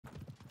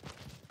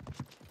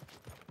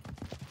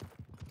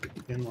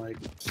fucking like.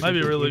 Might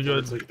be really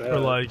good like for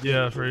like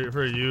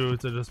for you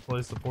to just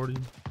play supporting.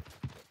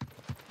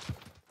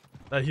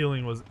 That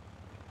healing was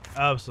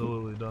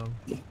absolutely dumb.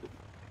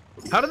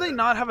 How do they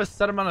not have a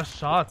set amount of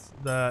shots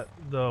that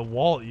the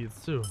wall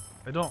eats too?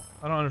 I don't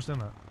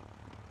understand that.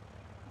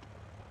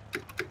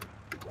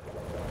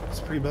 It's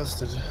pretty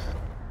busted.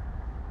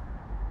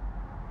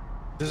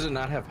 Does it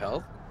not have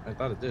health? I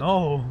thought it did.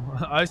 No,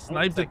 I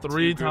sniped like it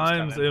 3 2 groups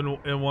times coming.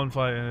 in one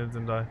fight and it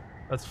didn't die.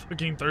 That's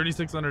fucking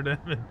 3,600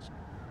 damage.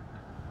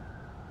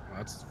 Oh,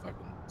 that's fucking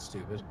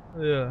stupid.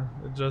 Yeah,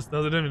 it just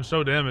doesn't even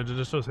show damage. It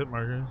just shows hit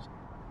markers.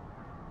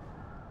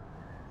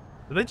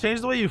 Did they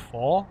change the way you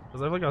fall?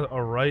 Because I have like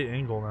a right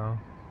angle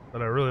now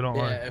that I really don't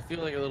like. Yeah, I feel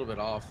like a little bit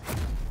off.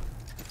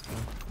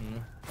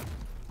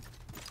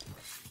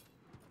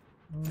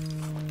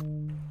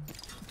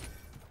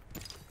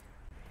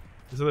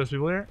 So there's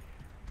people here?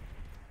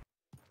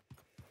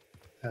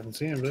 Haven't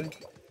seen anybody.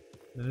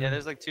 Yeah,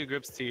 there's like 2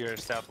 groups to your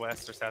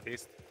southwest or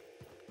southeast.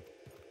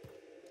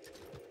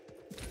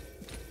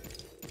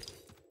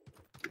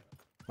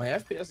 My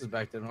FPS is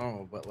back to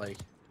normal, but like,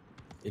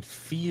 it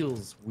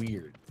feels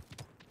weird.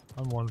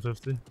 I'm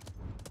 150.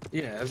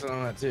 Yeah, that's what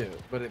I'm at too.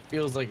 But it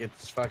feels like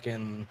it's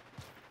fucking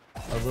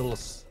a little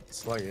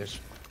sluggish.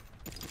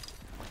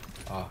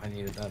 Oh, I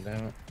needed that,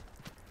 damn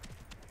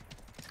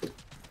it.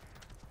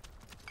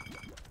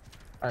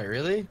 Alright,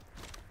 really?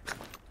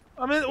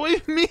 I mean,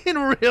 what do you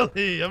mean,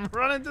 really? I'm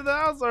running to the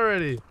house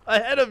already.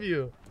 Ahead of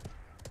you.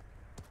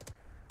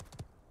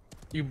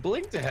 You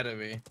blinked ahead of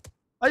me.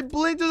 I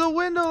blinked to the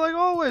window like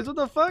always. What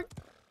the fuck?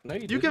 No,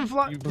 you You didn't. can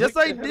fly. You Yes, blinked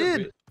I ahead of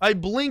did. me. I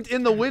blinked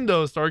in the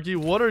window, Starkey.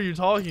 What are you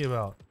talking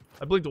about?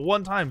 I blinked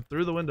 1 time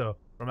through the window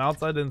from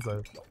outside to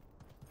inside.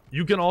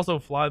 You can also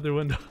fly through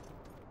window.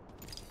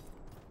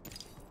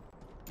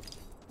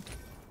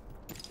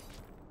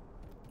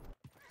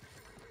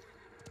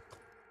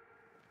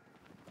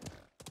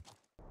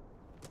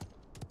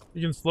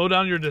 You can slow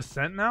down your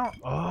descent now?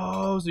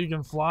 Oh, so you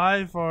can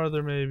fly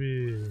farther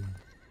maybe.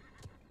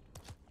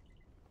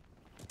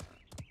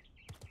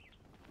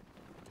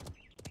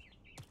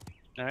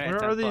 All right,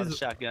 Where are these?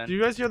 shotgun. Do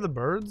you guys hear the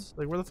birds?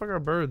 Like, where the fuck are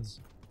birds?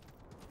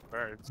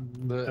 Birds.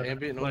 The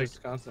ambient noise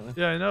Like- constantly.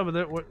 Yeah, I know,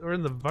 but we're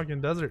in the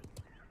fucking desert.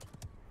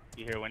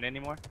 You hear wind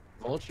anymore?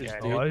 Vultures, Yeah,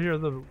 dude. Oh, I hear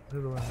the wind.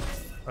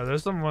 Alright,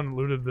 there's someone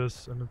looted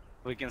this, and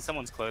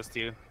Someone's close to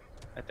you,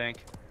 I think.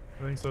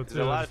 I think so too.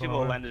 There's a I lot just of don't people know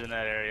where. landed in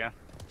that area.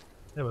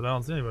 Yeah, but I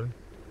don't see anybody.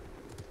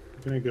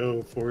 I'm gonna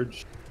go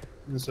forge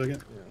in a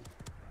second.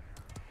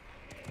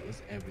 Yeah.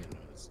 This ambient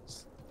noise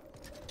is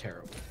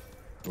terrible.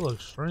 A little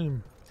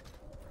extreme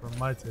for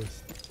my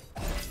taste.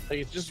 Like,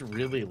 it's just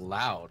really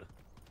loud.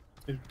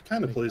 It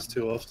kind of plays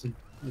too often,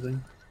 I think.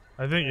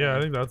 I think, yeah,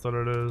 I think that's what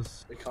it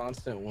is. The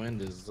constant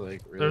wind is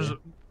like really. There's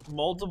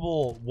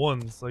multiple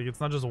ones. Like, it's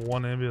not just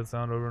one ambient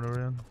sound over and over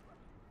again.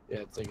 Yeah,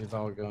 it's like it's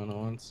all going at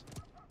once.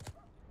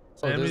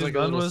 Oh, Sammy's there's like a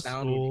done little with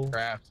sound when school. you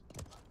craft.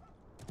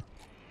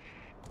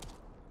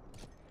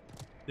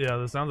 Yeah,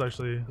 the sound's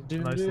actually a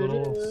nice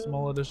little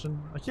small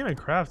addition. I can't even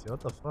craft you.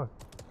 What the fuck?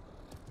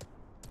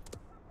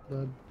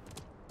 But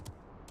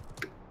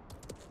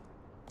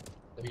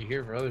You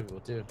hear for other people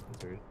too.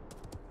 That's weird.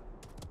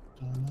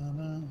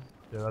 da-na-na.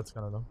 Yeah, that's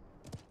kind of dumb.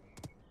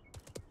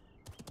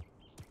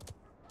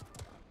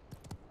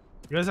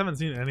 You guys haven't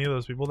seen any of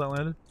those people that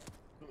landed?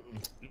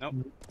 Nope.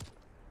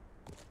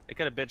 They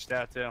could have bitched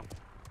out too.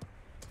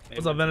 Maybe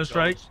What's up, with Venice the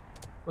Strike? gulch.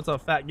 What's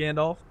up, Fat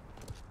Gandalf?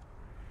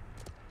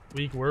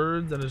 Weak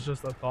words, and it's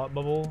just a thought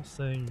bubble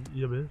saying,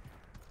 yeah, bitch.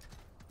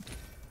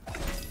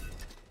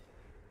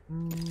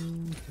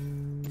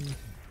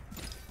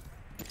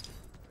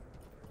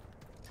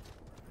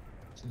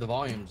 So the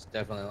volume's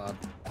definitely a lot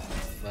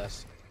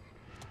less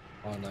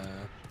on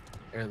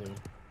heirloom.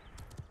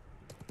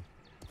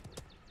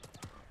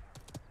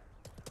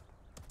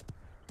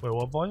 Wait,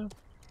 what volume?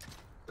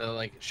 The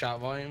like shot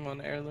volume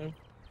on heirloom.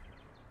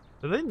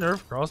 Did they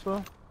nerf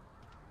crossbow?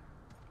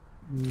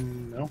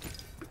 No.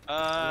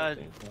 I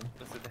think so.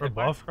 Was it the Or hit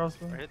bar? buff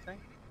crossbow? Or hit thing?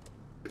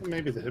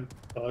 Maybe the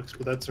hitbox,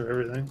 but that's for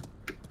everything.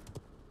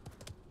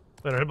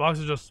 Wait, our hitbox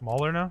is just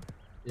smaller now?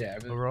 Yeah,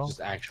 it was Overall?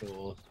 just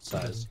actual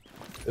size.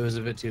 It was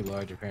a bit too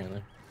large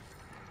apparently.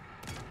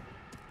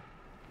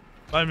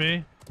 By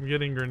me. I'm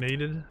getting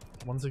grenaded.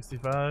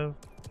 165.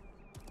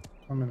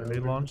 I'm gonna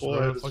Grenade launch, Boy,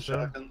 right, this fuck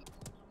shotgun.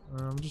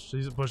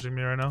 He's pushing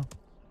me right now.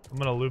 I'm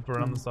gonna loop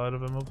around the side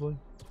of him, hopefully.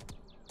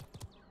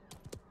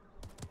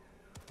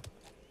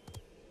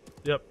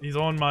 Yep, he's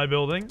on my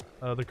building.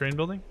 The crane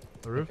building.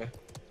 The roof. Okay.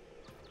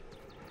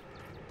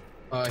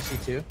 Oh, I see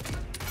two.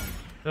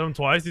 Hit him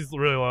twice. He's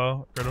really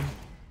low. Crit him.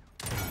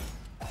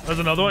 There's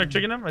another one. I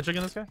chicken him. I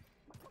chicken this guy.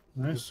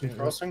 Nice. I'm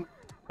crossing.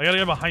 I gotta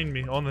get behind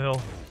me on the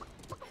hill.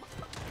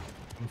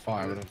 I'm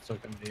fire, but I'm still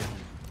gonna be.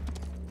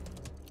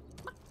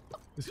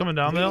 He's coming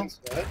down the hill.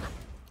 Inside?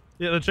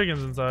 Yeah, the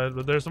chicken's inside,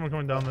 but there's someone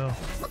coming down the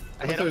hill.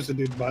 I thought there was a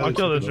dude by I'll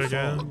kill the chicken.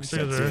 chicken. The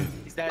chickens are here.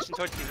 He's dashing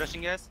towards you. He's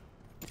rushing you guys.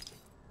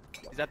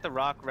 He's at the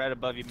rock right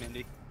above you,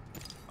 Mindy.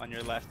 On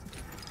your left.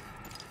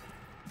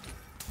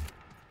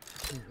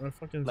 My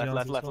fucking Left,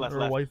 fiance's left, calling- left, or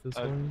left. wife is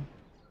calling.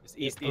 It's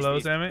east, Hello,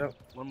 east. Sammy. Yep.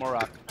 One more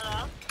rock.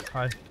 Hello?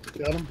 Hi.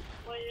 Got him.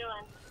 What are you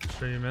doing?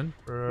 Stream in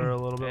for a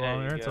little bit There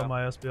longer you until go.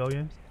 my SBL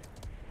games.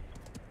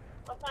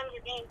 What time's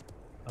your game?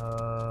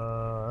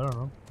 I don't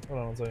know. Hold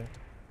on one second.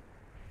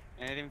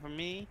 Anything from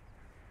me?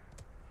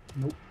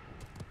 Nope.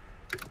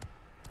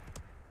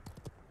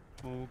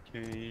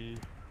 Okay.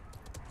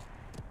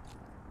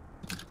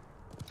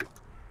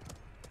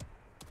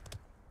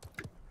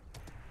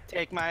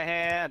 Take my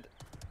hand.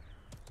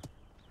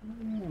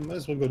 Might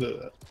as well go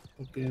to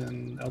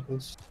fucking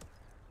Outpost.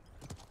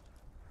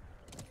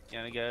 You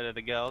wanna go to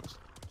the gulch?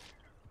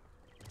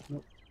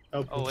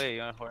 Outpost. Oh wait, you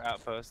wanna for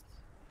outpost?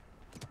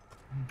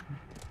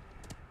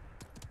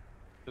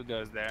 Who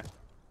goes there?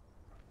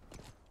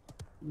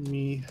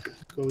 Me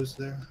goes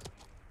there.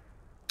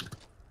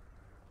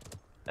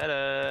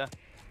 Ta-da!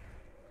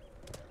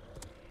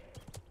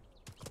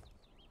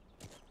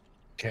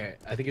 Okay,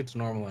 I think it's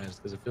normalized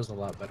because it feels a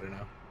lot better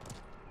now.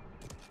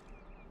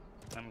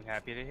 I'm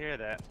happy to hear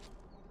that.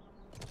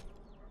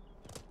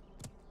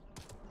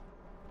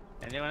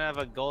 Anyone have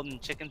a golden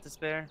chicken to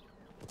spare?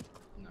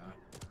 No,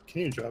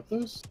 Can you drop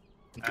those?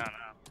 I don't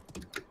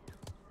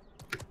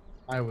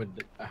know.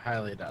 I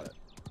highly doubt it.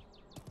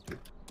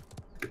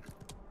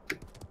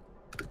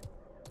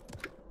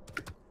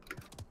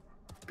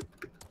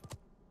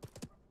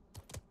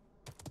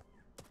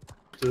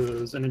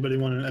 Does anybody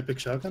want an epic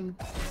shotgun?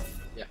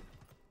 Yeah.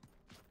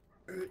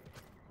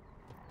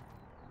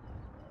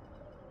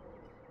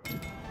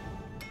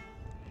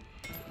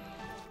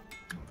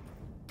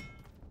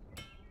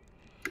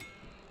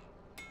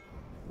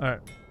 Alright,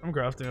 I'm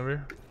crafting over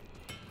here.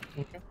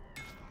 Okay.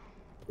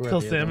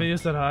 Tell Sammy you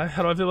said hi.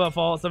 How do I feel about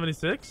Fallout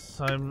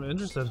 76? I'm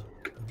interested.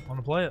 I want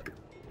to play it.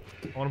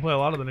 I want to play a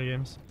lot of the new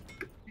games.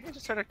 You can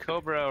just try to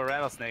Cobra or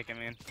Rattlesnake, I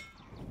mean.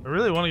 I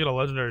really want to get a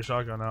legendary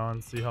shotgun now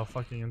and see how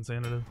fucking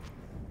insane it is.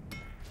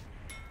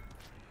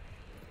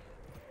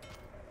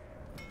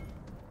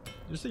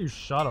 Did you say you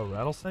shot a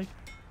rattlesnake?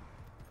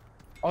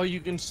 Oh, you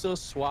can still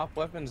swap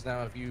weapons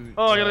now if you.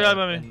 Oh, I got a guy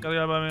by me. and- Got a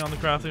guy by me on the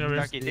crafting over here.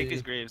 Ducky, take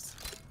these graves.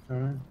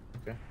 Alright.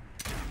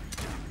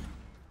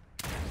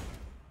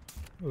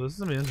 Oh, this is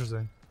gonna be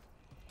interesting.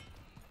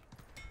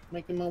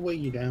 Making my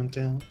way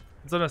downtown.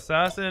 It's an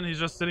assassin. He's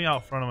just sitting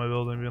out front of my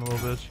building being a little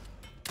bitch.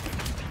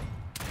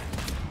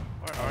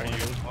 Where are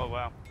you? Oh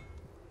wow.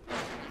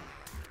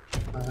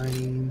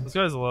 I'm This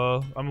guy's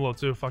low. I'm low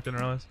too. Fucking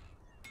realize.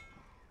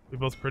 We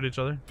both crit each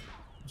other.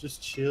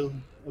 just chill.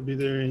 I'll be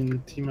there in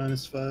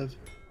T-5.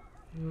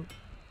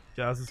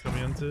 Gas is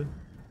coming in too.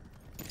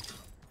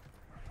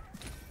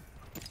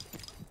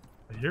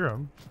 I hear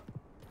him.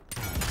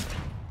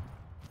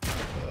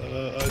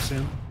 I see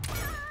him.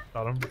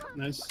 Got him.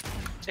 Nice.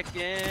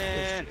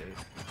 Chicken!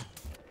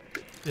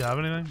 Do you have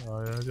anything?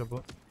 Oh yeah, he's got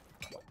blood.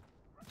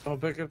 Don't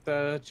pick up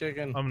the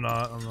chicken. I'm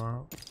not. I'm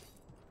not.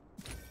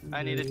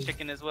 I need a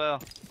chicken as well.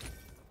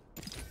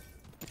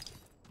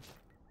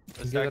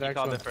 The Give it Starkey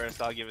called extra. it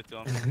first, I'll give it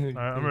to him.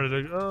 Alright, I'm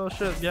ready to. Oh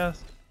shit,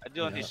 gas. I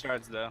do want Yeah. these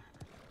shards though.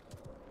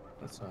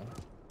 That's fine.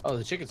 Oh,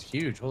 the chicken's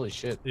huge. Holy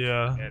shit.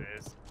 Yeah. Yeah, it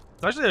is.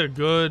 It's actually a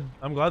good.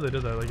 I'm glad they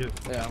did that. Like it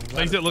Yeah, I'm glad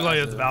makes it look like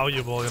it's massive.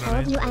 valuable. You know what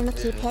I Told mean? you I'm a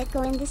cute pet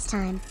going this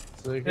time.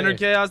 It's okay. Inner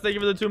Chaos, thank you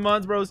for the 2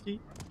 months, broski.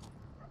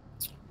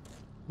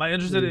 Am I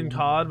interested in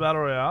COD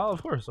Battle Royale?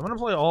 Of course. I'm gonna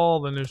play all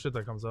the new shit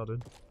that comes out,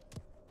 dude.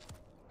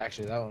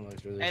 Actually, that one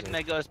looks really And sick.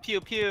 that goes pew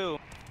pew.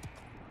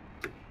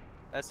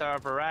 That's our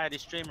variety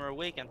streamer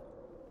weekend.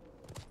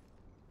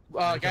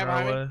 Guy Making our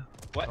behind me. way.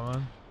 What? Come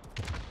on.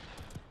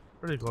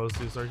 Pretty close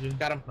to you, Sarky.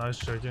 Got him. Nice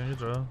chicken. Good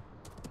job.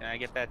 Can I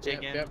get that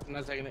chicken? Yep, I'm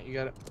not taking it. You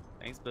got it.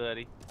 Thanks,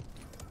 buddy.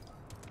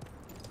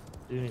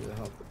 You need the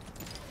help.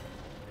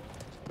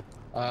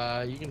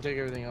 You can take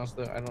everything else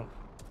though.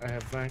 I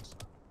have max.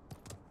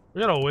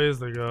 We got a ways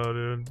to go,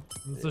 dude.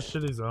 It's a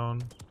shitty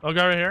zone. Oh,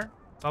 guy right here.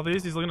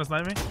 Southeast. He's looking to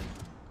snipe me.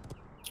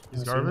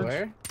 He's I see garbage.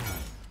 Where?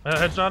 I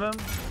headshot him.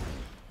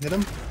 Hit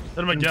him?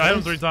 Hit him again. I hit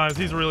him 3 times.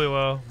 He's really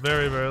low.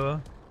 Very, very low.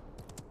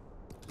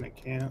 I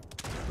can't.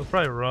 He'll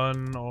probably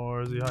run,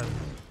 or is he hiding?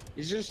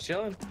 He's just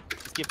chilling.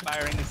 Just keep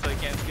firing until he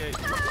can't escape.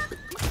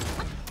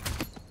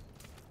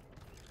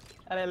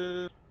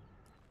 Hello.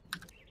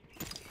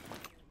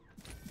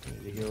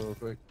 Need to heal real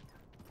quick.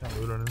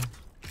 Can't loot or anything.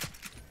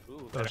 Ooh,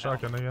 Got a better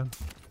shotgun again.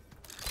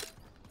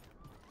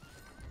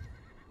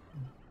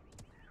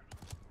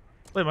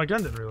 Wait, my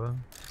gun didn't reload.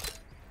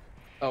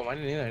 Oh, I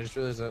didn't either. I just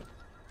realized that.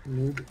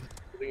 Nope.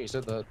 I think you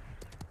said that.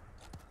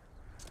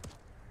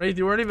 Wait,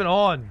 you weren't even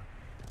on.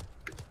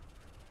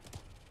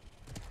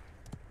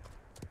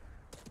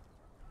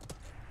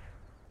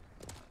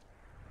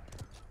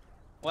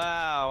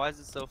 Wow, why is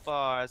it so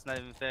far? It's not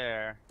even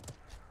fair.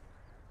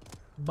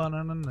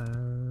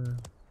 Banana.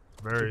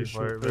 Very Take a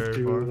far, shortcut very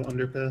to far. the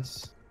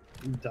underpass.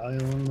 Die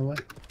along the way.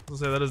 I'll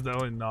say that is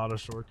definitely not a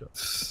shortcut.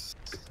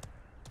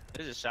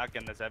 There's a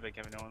shotgun that's epic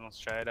if no one wants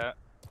to try it out.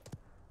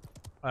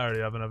 I already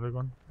have an epic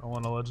one. I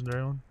want a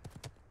legendary one.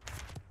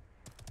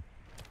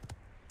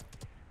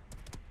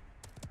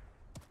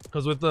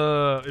 Because with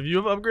the, if you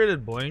have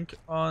upgraded blink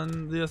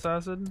on the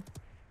assassin,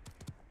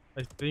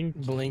 I think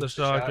Blink the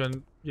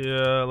shotgun.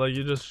 Yeah, like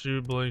you just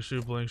shoot, blink,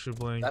 shoot, blink, shoot,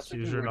 blink. That's what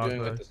Use we your were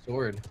doing with knockback. the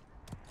sword.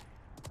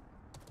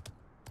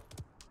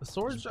 The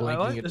sword, Just I blinking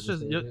like. it It's with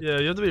just the sword. yeah,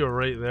 you have to be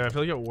right there. I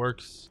feel like it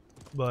works,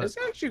 but It's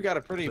actually got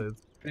a pretty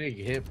it's- big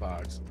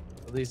hitbox.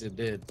 At least it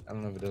did. I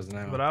don't know if it does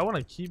now. but I want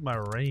to keep my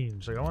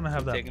range. Like I want to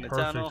have that Taking the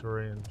perfect tunnel.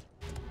 range.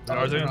 Oh,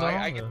 Are they no, in tunnel?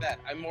 I Yeah. get that.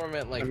 I more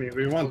meant like. I mean,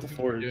 we want what the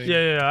we were forge. doing.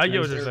 Yeah, I get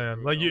what Is you're there-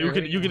 saying. Like there you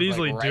could like,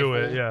 easily do it.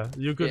 rifle? Yeah,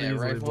 you could Yeah,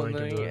 easily rifle blink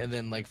and do thing, it. and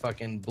then like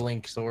fucking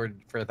blink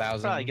sword for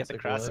 1,000. Probably get the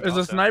like, cross- what? Is a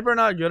also. sniper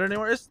not good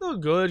anymore? It's still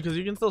good because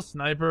you can still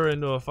sniper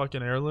into a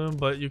fucking heirloom,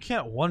 but you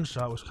can't one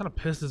shot, which kind of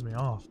pisses me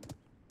off.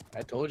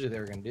 I told you they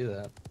were gonna do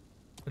that.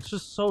 It's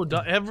just so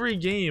dumb. Every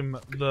game,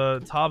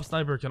 the top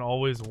sniper can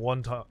always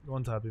one tap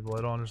people.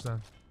 I don't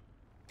understand.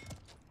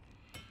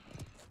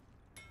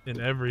 In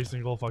every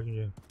single fucking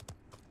game.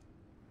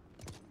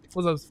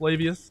 What's up,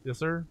 Flavius? Yes,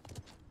 sir.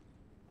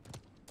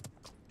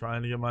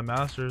 Trying to get my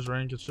master's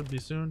rank. It should be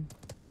soon.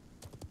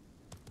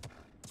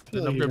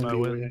 feel Didn't like you're upgrade my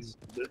gonna be wins.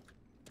 waiting.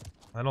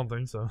 I don't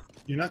think so.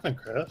 You're not gonna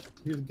craft.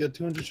 You get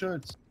 200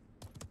 shards.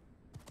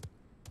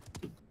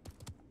 I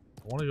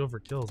want to go for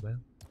kills, man.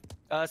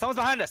 Someone's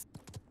behind us.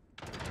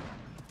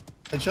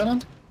 Headshot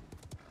him?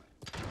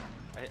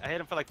 I hit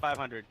him for like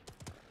 500.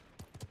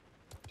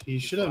 He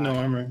should have no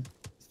armor.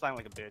 He's flying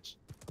like a bitch.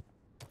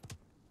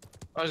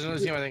 I was gonna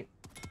see. I think.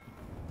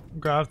 I'm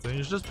crafting.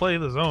 You should just play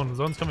the zone. The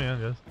zone's coming in,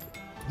 guys.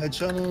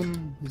 Headshot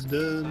him. He's I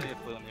dead. need to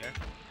flew him here.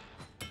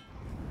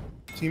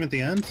 Team at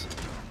the end.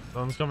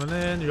 Zone's coming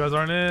in. You guys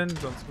aren't in.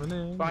 Zone's coming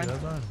in. Fine. You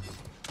guys aren't.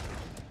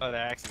 Oh,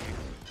 they're axing me.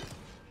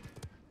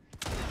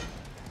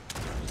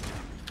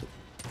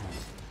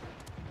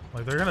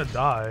 Like they're gonna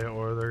die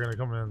or they're gonna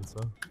come in.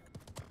 So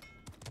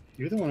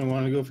You're the one who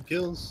wanted to go for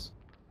kills.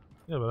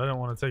 yeah, but I don't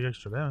want to take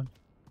extra damage.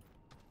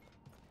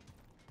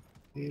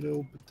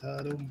 Potato,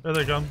 potato. There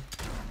they come.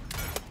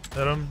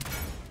 Hit him.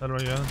 Hit him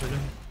again. Chicken.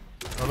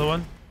 Another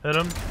one. Hit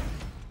him.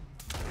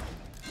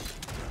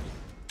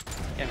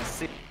 Can't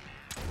see.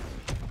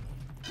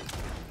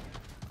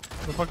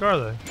 Where the fuck are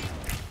they?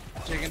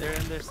 Chicken, they're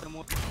in there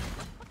somewhere.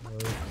 Oh,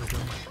 they're chicken.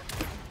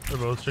 They're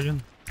both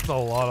chicken. There's a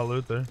lot of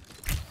loot there.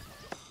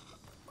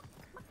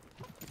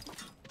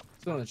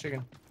 Still in the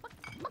chicken.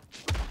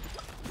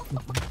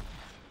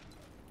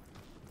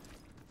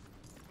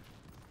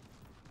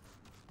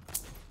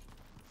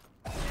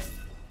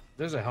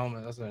 There's a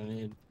helmet. That's what I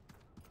need.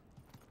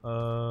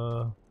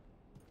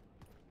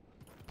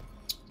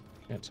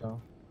 Can't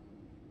tell.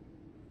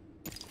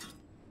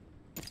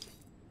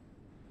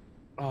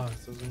 Oh,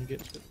 this doesn't get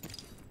to it.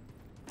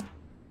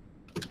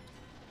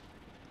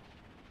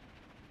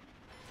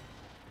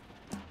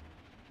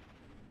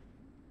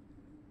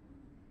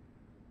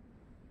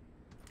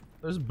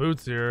 There's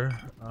boots here.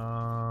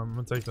 I'm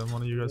gonna take them.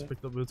 One of you guys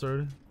picked up boots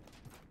already?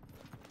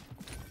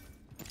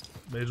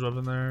 Mage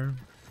weapon there.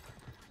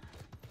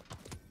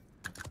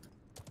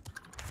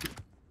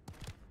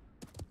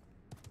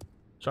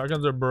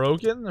 Shotguns are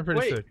broken. They're pretty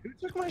Wait, sick. who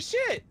took my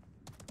shit?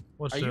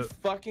 What Are shit? you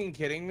fucking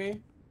kidding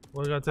me?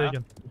 What got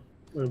taken?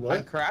 Wait, I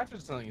what?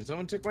 crafted something and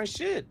someone took my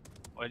shit.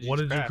 What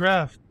did you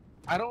craft?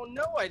 I don't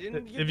know. I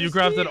didn't. get If to you see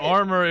crafted it.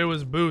 armor, it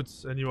was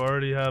boots, and you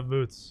already have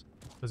boots.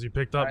 Because you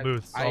picked up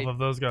boots I off of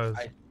those guys.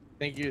 I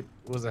think it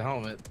was a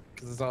helmet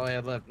because that's all I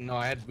had left. No,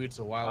 I had boots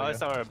a while Oh, I ago.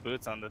 saw our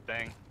boots on the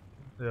thing.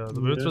 Yeah, the Mm, boots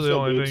were there's the still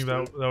only boots thing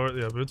that too. were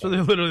yeah, boots were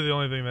literally the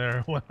only thing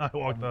there when I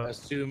walked up.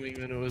 Assuming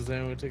that it was there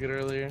when we took it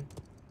earlier.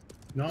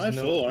 No, I have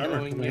No- full armor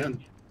knowing coming you.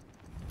 in.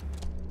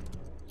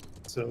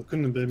 So it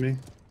couldn't have been me.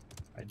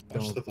 I Watch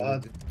don't the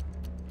believe VOD. it.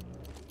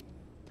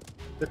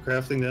 They're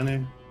crafting down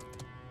here.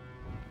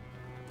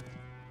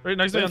 Right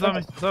next to me, Wait,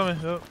 on Tommy.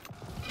 Yep.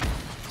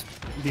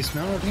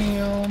 Dismount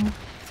him.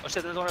 Oh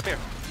shit, there's one up here.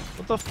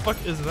 What the fuck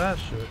is that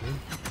shit, dude?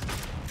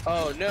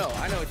 Oh no,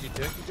 I know what you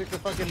took. You took the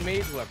fucking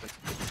mage weapon.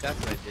 That's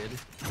what I did.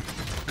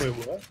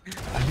 Wait, what?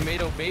 I made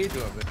a mage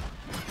weapon.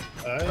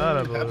 I I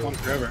had believe one it.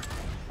 forever.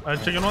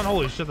 Alright, chicken one.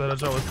 Holy shit, that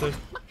headshot was sick.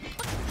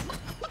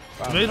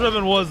 Wow, The mage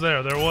weapon was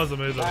there. There was a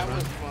mage that weapon.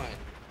 was man.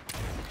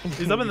 fine.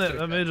 He's up in You the. took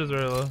That that. mage is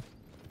very low.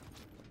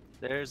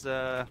 There's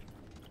The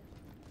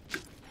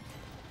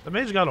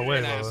mage got away,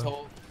 An by the way.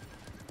 asshole.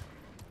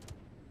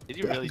 Did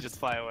you really just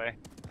fly away?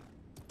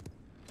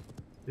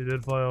 He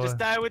did fly away. Just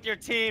die with your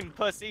team,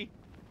 pussy.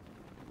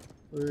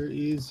 Where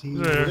is he?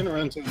 There. We're gonna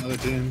run to another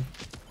team.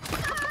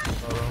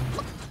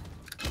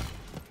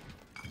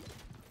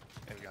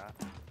 There we go.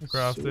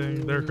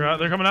 Crafting. They're coming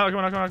out.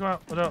 Coming out.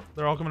 Watch out.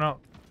 They're all coming out.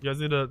 You guys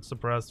need to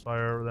suppress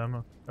fire over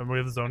them. And we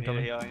have the I zone need to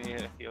coming. heal, I need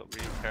to heal,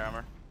 repair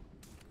armor.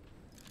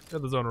 We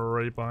have the zone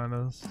right behind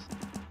us.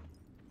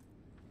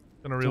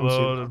 Gonna Don't see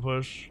reload them. and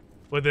push.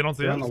 Wait, they don't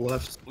see They're us? on the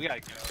left. We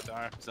gotta go.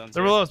 Our zone's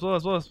They're here.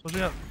 below us.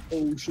 Pushing up.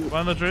 Oh shit.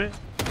 Behind the tree.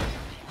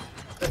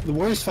 The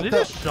warrior's Did he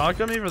fucked up. just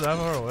shotgun me for that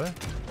far away?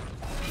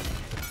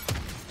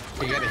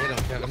 You gotta hit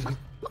him, Kevin.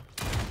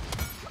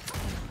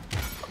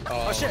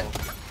 Oh shit!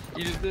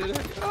 You just did it.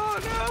 Oh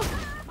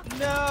no!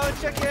 No,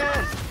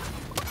 chicken!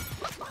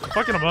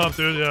 Fucking them up,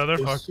 dude. Yeah, they're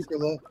They're fucked. super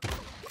low.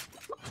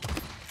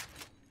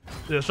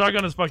 Yeah,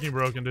 shotgun is fucking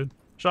broken, dude.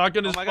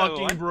 Shotgun Oh is my God,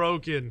 fucking what?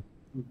 broken.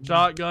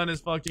 Shotgun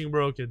is fucking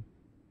broken.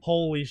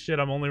 Holy shit,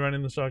 I'm only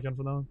running the shotgun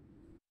for now.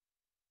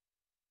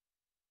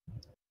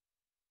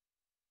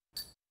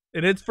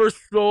 It hits for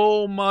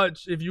so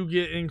much if you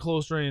get in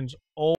close range. Oh.